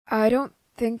I don't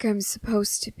think I'm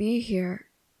supposed to be here.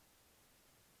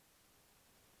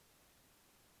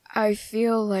 I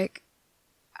feel like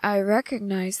I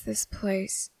recognize this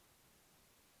place.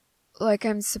 Like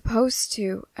I'm supposed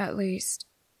to, at least.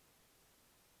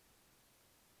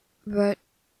 But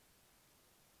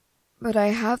I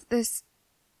have this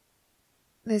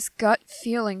gut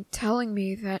feeling telling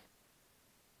me that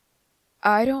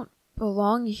I don't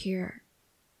belong here.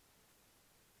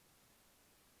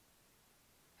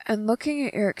 And looking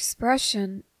at your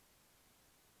expression,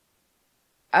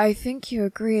 I think you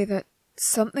agree that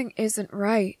something isn't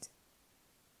right.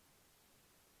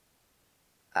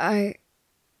 I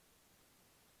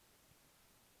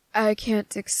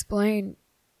can't explain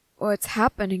what's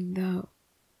happening, though.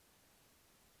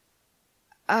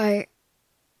 I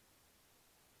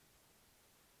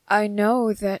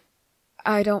know that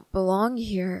I don't belong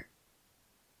here.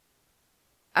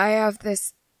 I have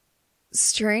this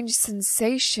strange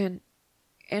sensation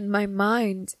in my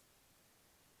mind,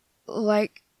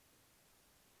 like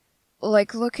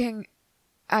looking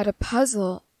at a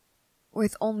puzzle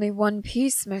with only one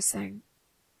piece missing.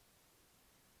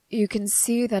 You can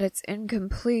see that it's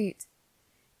incomplete.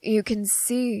 You can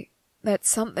see that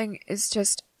something is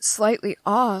just slightly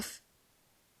off.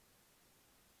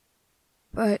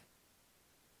 But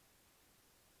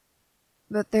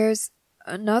there's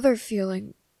another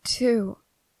feeling, too.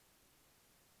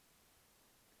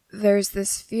 There's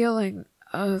this feeling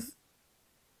of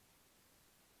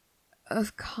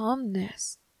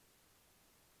calmness.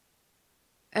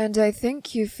 And I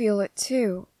think you feel it,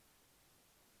 too.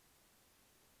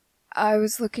 I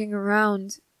was looking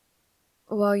around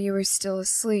while you were still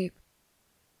asleep.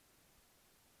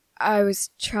 I was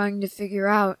trying to figure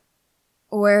out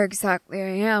where exactly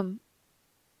I am.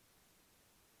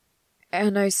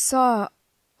 And I saw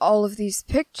all of these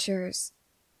pictures.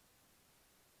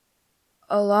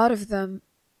 A lot of them,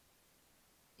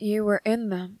 you were in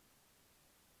them.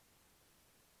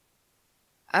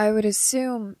 I would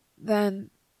assume, then,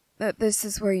 that this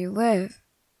is where you live.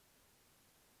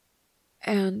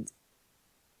 And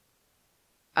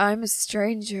I'm a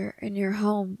stranger in your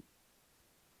home.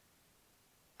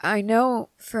 I know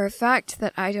for a fact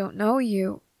that I don't know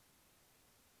you.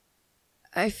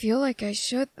 I feel like I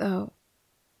should, though.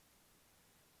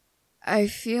 I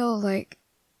feel like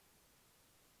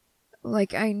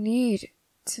I need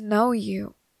to know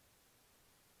you.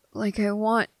 Like I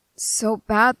want so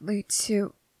badly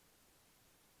to.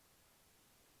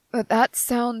 But that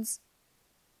sounds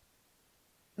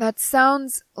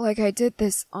like I did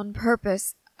this on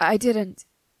purpose. I didn't.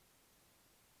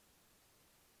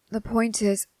 The point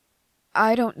is,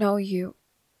 I don't know you.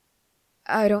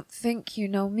 I don't think you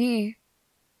know me.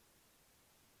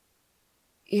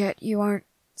 Yet you aren't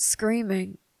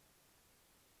screaming.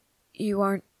 You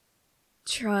aren't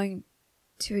trying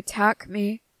to attack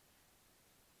me.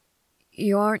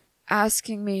 You aren't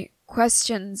asking me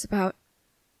questions about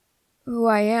who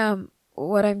I am,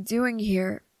 what I'm doing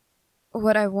here,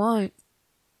 what I want.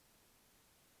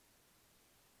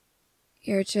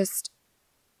 You're just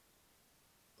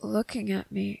looking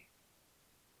at me.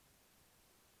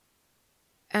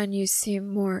 And you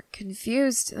seem more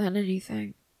confused than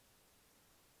anything.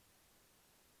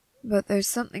 But there's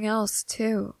something else,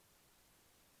 too.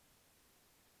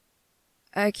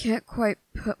 I can't quite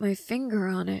put my finger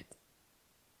on it.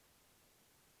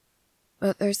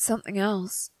 But there's something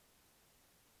else.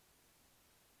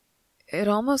 It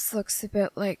almost looks a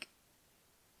bit like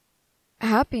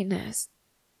happiness.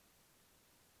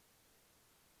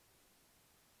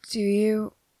 Do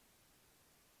you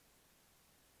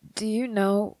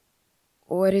know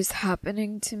what is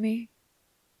happening to me?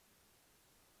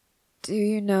 Do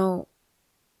you know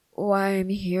why I'm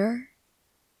here?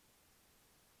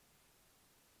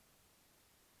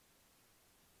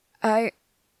 I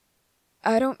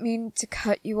don't mean to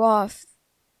cut you off,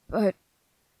 but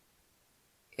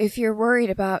if you're worried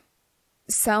about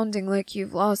sounding like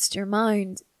you've lost your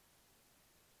mind,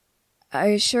 I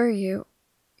assure you,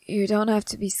 you don't have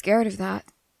to be scared of that.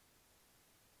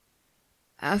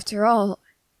 After all,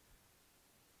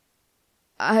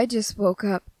 I just woke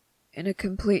up in a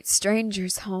complete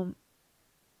stranger's home,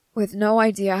 with no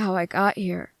idea how I got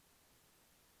here.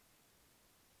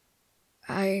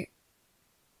 I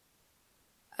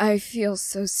feel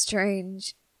so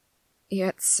strange,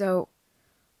 yet so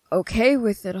okay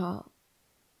with it all.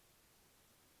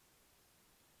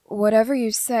 Whatever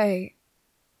you say,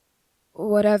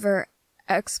 whatever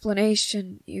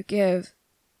explanation you give,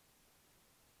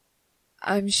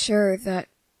 I'm sure that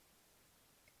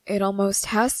it almost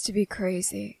has to be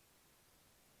crazy.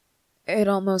 It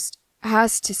almost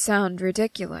has to sound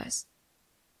ridiculous.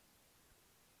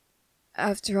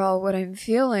 After all, what I'm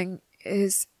feeling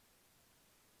is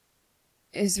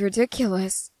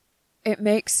ridiculous. It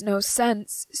makes no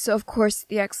sense, so of course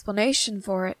the explanation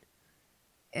for it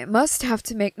must have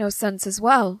to make no sense as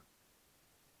well.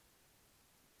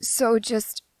 So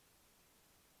just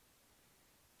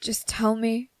tell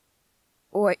me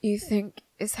what you think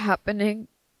is happening.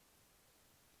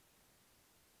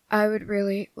 I would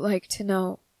really like to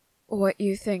know what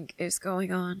you think is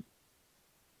going on.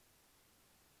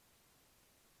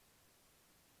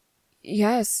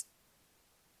 Yes,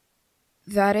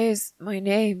 that is my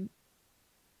name.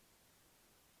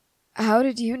 How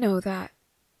did you know that?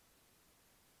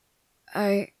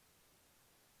 I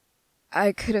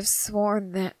could have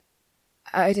sworn that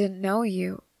I didn't know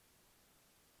you.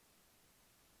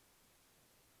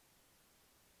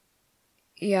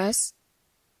 Yes?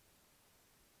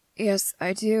 Yes,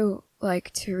 I do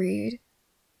like to read.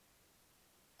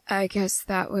 I guess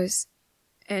that was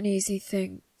an easy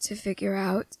thing to figure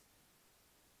out.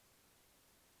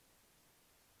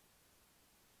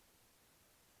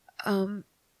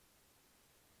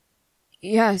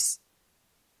 Yes.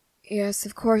 Yes,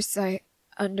 of course I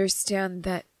understand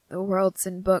that the worlds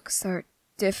in books are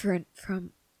different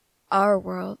from our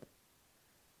world.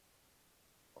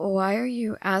 Why are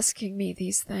you asking me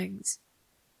these things?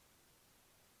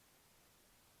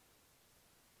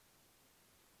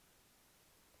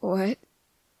 What?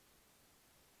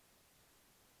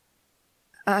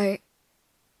 I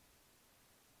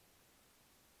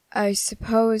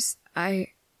suppose I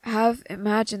have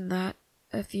imagined that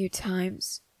a few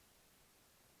times.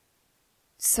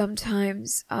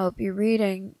 Sometimes I'll be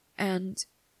reading and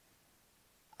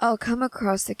I'll come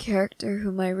across a character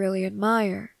whom I really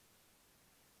admire.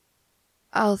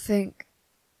 I'll think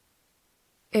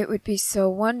it would be so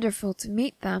wonderful to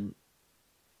meet them.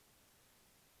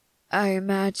 I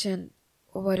imagine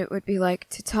what it would be like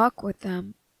to talk with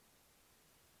them.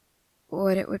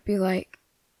 What it would be like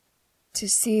to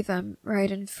see them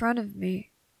right in front of me.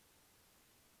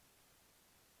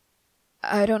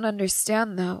 I don't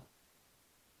understand though.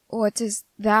 What does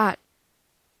that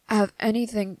have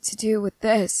anything to do with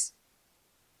this?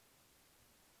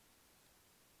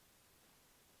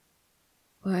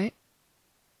 What?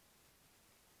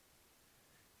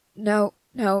 No,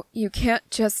 you can't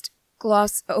just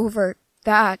gloss over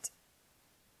that.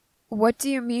 What do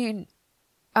you mean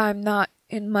I'm not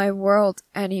in my world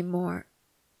anymore?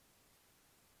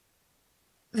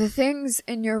 The things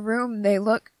in your room, they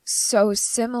look so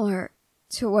similar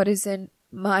to what is in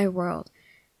my world.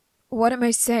 What am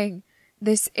I saying?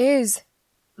 This is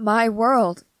my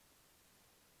world.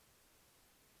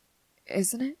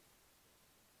 Isn't it?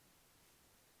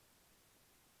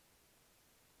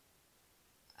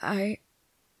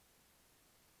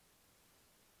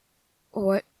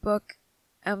 What book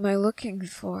am I looking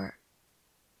for?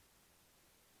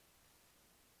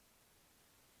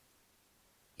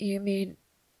 You mean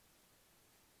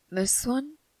this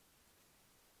one?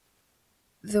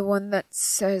 The one that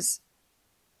says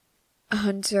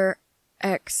Hunter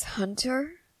x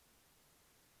Hunter?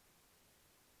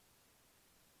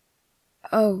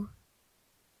 Oh.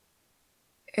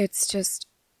 It's just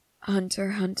Hunter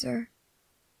x Hunter.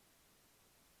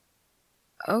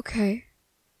 Okay.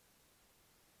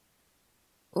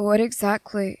 What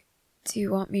exactly do you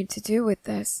want me to do with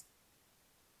this?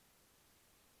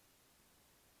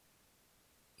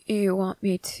 You want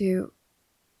me to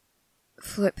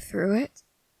flip through it?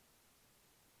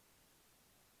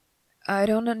 I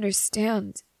don't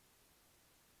understand.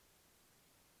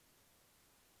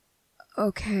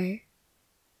 Okay.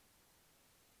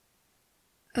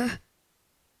 That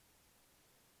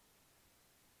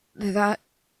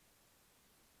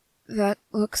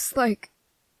looks like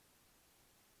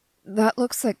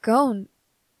Gon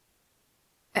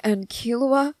and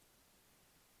Killua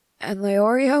and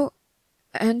Leorio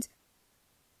and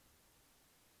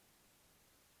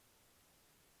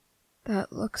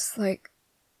that looks like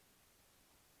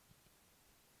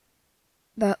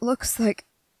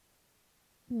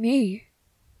me.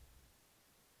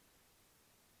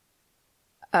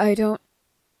 I don't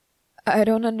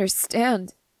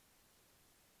understand.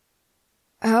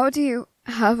 How do you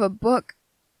have a book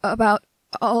about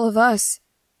all of us?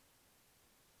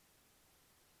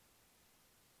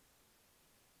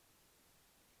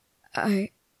 I'm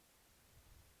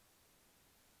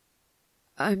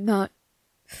not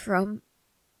from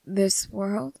this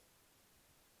world.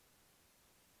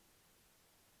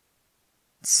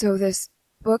 So this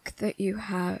book that you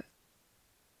have,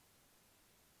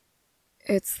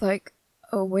 it's like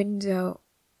a window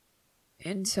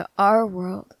into our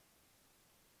world.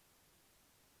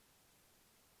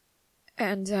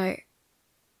 And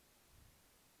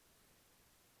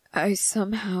I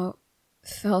somehow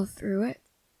fell through it.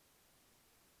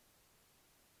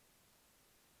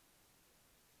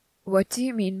 What do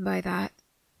you mean by that?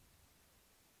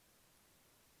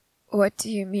 What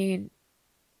do you mean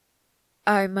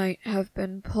I might have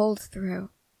been pulled through?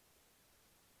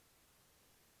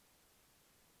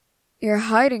 You're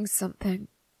hiding something.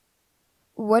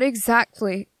 What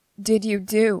exactly did you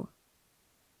do?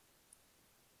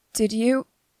 Did you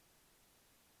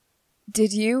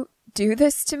do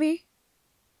this to me?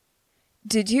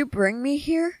 Did you bring me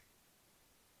here?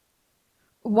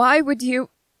 Why would you?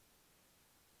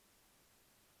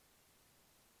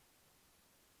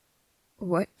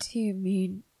 What do you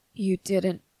mean you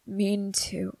didn't mean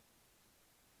to?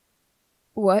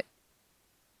 What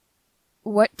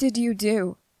did you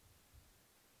do?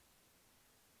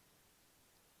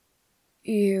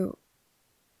 You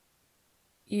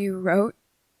wrote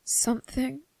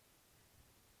something?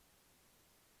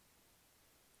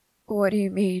 What do you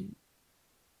mean?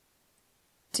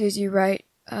 Did you write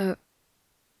a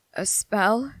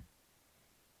spell?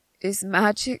 Is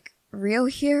magic real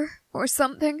here or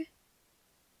something?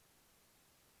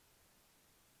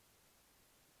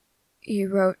 You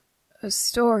wrote a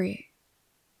story.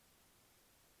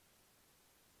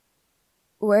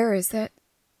 Where is it?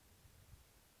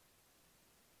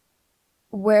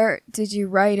 Where did you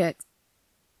write it?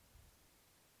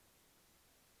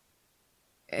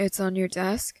 It's on your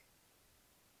desk?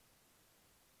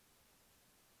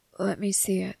 Let me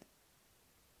see it.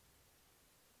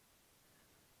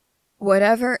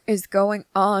 Whatever is going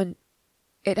on,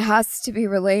 it has to be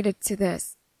related to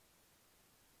this.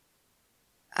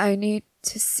 I need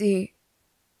to see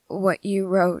what you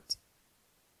wrote.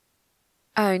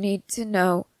 I need to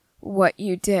know what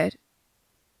you did.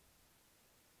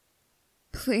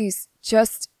 Please,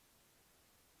 just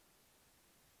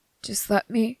let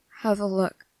me have a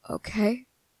look, okay?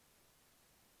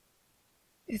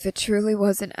 If it truly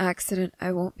was an accident,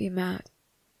 I won't be mad.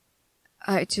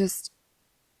 I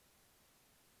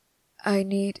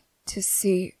need to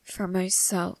see for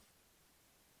myself.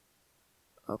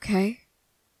 Okay?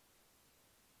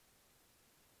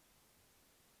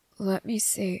 Let me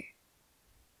see.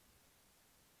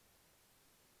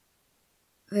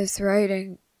 This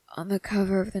writing on the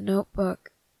cover of the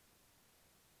notebook,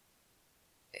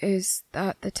 is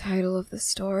that the title of the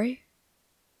story?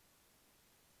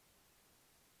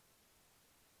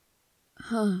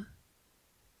 Huh.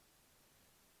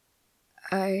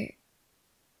 I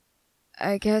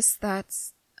guess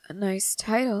that's a nice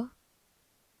title.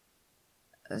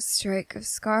 A Strike of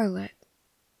Scarlet.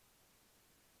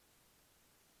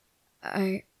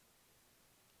 I'm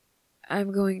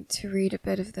going to read a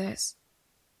bit of this.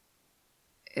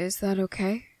 Is that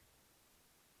okay?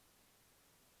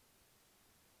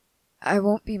 I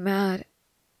won't be mad.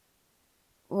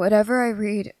 Whatever I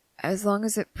read, as long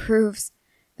as it proves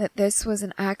that this was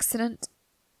an accident,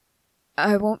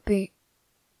 I won't be.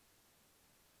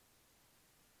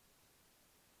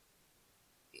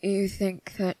 You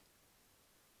think that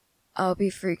I'll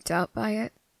be freaked out by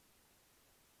it?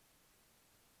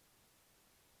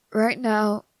 Right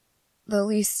now, the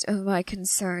least of my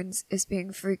concerns is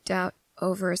being freaked out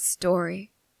over a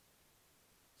story.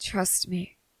 Trust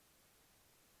me.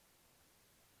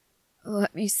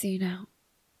 Let me see now.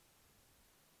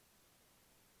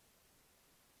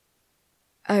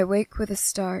 I wake with a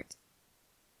start.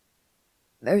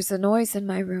 There's a noise in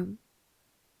my room.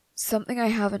 Something I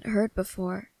haven't heard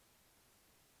before.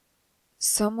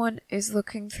 Someone is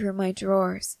looking through my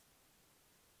drawers.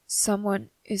 Someone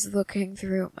is looking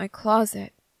through my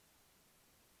closet.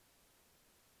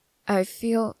 I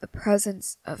feel the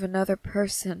presence of another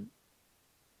person,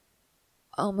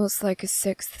 almost like a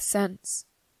sixth sense.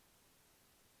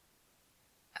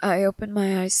 I open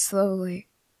my eyes slowly,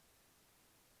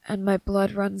 and my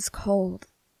blood runs cold.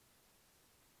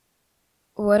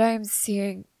 What I am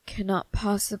seeing cannot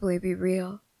possibly be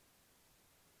real.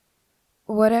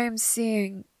 What I am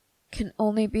seeing can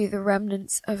only be the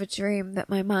remnants of a dream that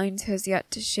my mind has yet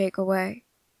to shake away.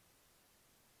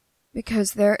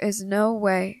 Because there is no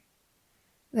way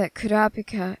that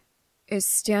Kurapika is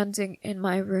standing in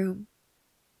my room,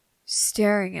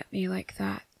 staring at me like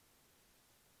that.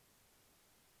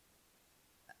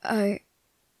 I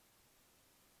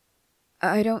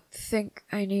don't think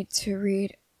I need to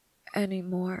read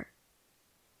anymore.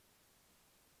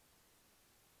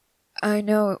 I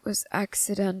know it was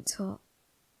accidental.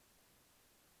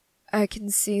 I can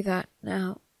see that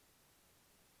now.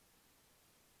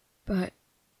 But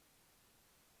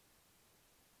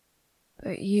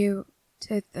you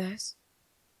did this.